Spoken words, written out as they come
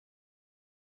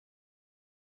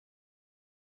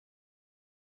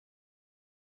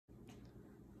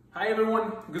Hi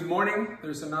everyone, good morning.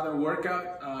 There's another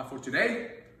workout for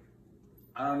today.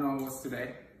 I don't know what's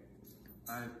today.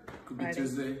 Could be Friday.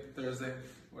 Tuesday, Thursday,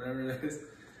 whatever it is.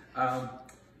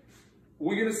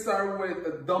 We're gonna start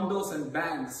with dumbbells and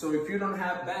bands. So if you don't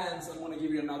have bands, I'm gonna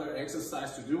give you another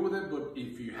exercise to do with it, but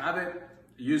if you have it,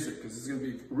 use it because it's gonna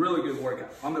be a really good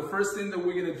workout. On the first thing that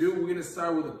we're gonna do, we're gonna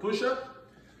start with a push-up.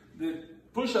 The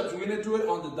push-ups, we're gonna do it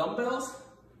on the dumbbells.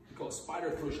 We call spider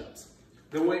push-ups.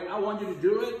 The way I want you to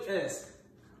do it is,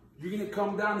 you're gonna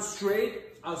come down straight.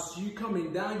 As you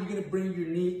coming down, you're gonna bring your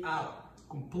knee out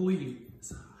completely,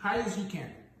 as high as you can.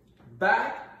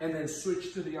 Back, and then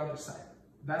switch to the other side.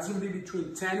 That's gonna be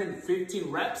between 10 and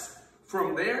 15 reps.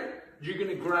 From there, you're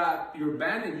gonna grab your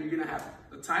band and you're gonna have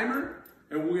a timer,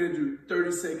 and we're gonna do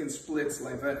 30-second splits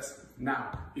like this.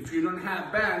 Now, if you don't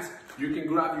have bands, you can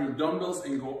grab your dumbbells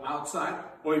and go outside,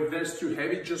 or if that's too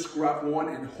heavy, just grab one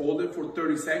and hold it for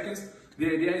 30 seconds. The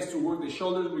idea is to work the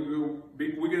shoulders.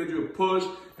 We're gonna do a push,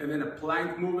 and then a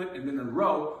plank movement, and then a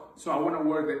row. So I wanna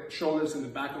work the shoulders and the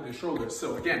back of the shoulders.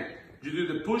 So again, you do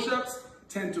the push-ups,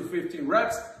 10 to 15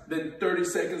 reps, then 30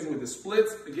 seconds with the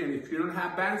splits. Again, if you don't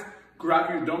have bands,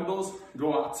 grab your dumbbells,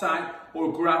 go outside,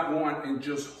 or grab one and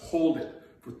just hold it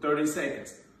for 30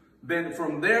 seconds. Then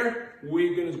from there,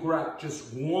 we're gonna grab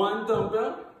just one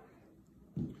dumbbell.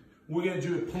 We're gonna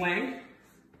do a plank,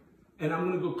 and I'm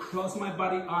gonna go cross my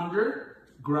body under,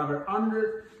 grab it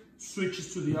under,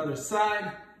 switches to the other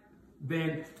side,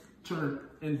 then turn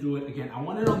and do it again. I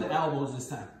want it on the elbows this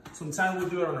time. Sometimes we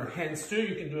do it on our hands too.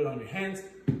 You can do it on your hands.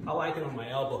 I like it on my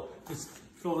elbow. It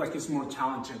feels like it's more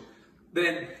challenging.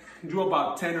 Then do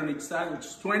about 10 on each side, which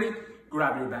is 20.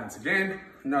 Grab your bands again.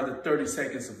 Another 30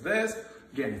 seconds of this.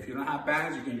 Again, if you don't have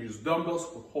bands, you can use dumbbells.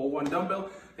 We'll hold one dumbbell.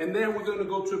 And then we're gonna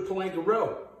go to a plank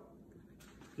row.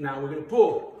 Now we're gonna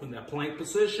pull in that plank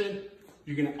position.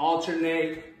 You're gonna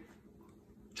alternate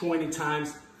 20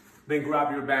 times, then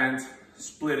grab your bands,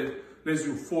 split it. Let's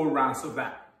do 4 rounds of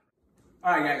that.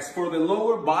 All right guys, for the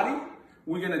lower body,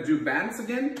 we're gonna do bands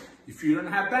again. If you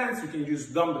don't have bands, you can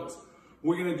use dumbbells.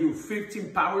 We're gonna do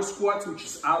 15 power squats, which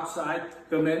is outside,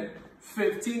 come in,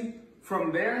 15.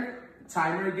 From there,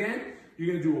 timer again.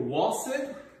 You're gonna do a wall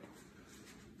sit,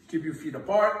 keep your feet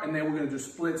apart, and then we're gonna do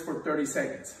splits for 30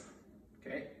 seconds,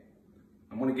 okay?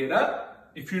 I'm gonna get up.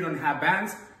 If you don't have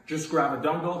bands, just grab a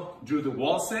dumbbell, do the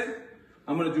wall sit.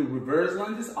 I'm gonna do reverse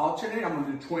lunges, alternate. I'm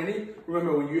gonna do 20.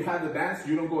 Remember, when you have the bands,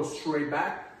 you don't go straight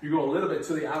back. You go a little bit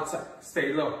to the outside.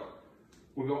 Stay low.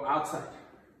 We'll go outside.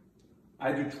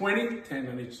 I do 20, 10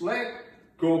 on each leg.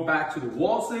 Go back to the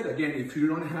wall sit. Again, if you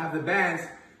don't have the bands,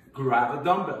 grab a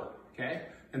dumbbell, okay?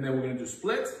 And then we're gonna do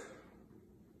splits,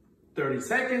 30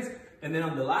 seconds. And then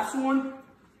on the last one,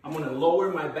 I'm gonna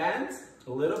lower my bands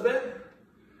a little bit.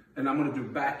 And I'm gonna do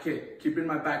back kick, keeping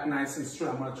my back nice and straight.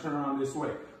 I'm gonna turn around this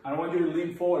way. I don't want you to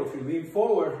lean forward. If you lean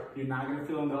forward, you're not gonna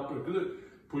feel in the upper glute.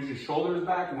 Push your shoulders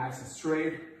back, nice and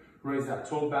straight. Raise that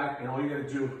toe back, and all you gotta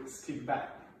do is kick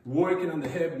back. Working on the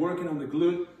hip, working on the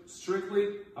glute,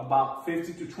 strictly about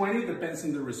 50 to 20, depends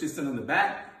on the resistance on the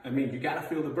back. I mean, you gotta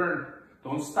feel the burn.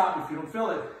 Don't stop if you don't feel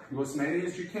it. Go as many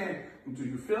as you can until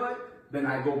you feel it. Then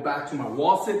I go back to my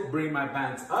wall sit, bring my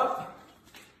bands up,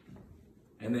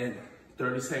 and then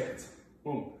 30 seconds,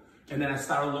 boom. And then I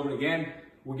start all over again.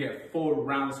 We get 4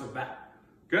 rounds of that.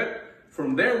 Good?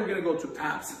 From there, we're gonna go to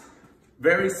abs.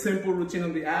 Very simple routine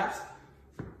on the abs,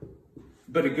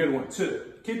 but a good one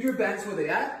too. Keep your bands where they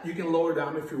at. You can lower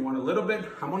down if you want a little bit.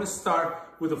 I'm gonna start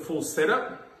with a full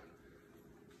sit-up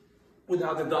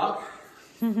without the dog.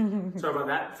 Sorry about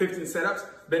that, 15 sit-ups.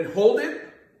 Then hold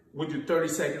it, we do 30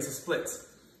 seconds of splits,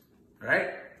 all right?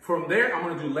 From there, I'm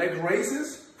gonna do leg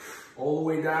raises, all the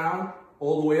way down,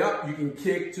 all the way up. You can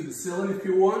kick to the ceiling if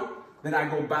you want. Then I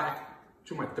go back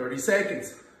to my 30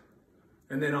 seconds.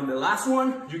 And then on the last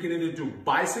one, you can either do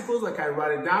bicycles, like I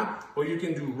write it down, or you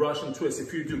can do Russian twists.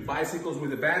 If you do bicycles with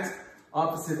the bands,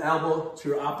 opposite elbow to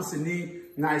your opposite knee,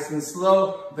 nice and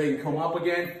slow. Then come up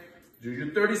again, do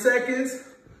your 30 seconds,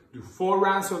 do 4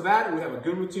 rounds of that. We have a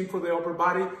good routine for the upper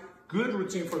body, good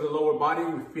routine for the lower body.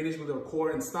 We finish with our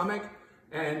core and stomach,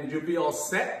 and you'll be all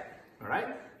set, all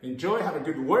right? Enjoy, have a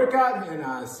good workout,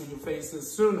 and see your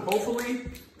faces soon, hopefully.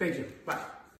 Thank you, bye.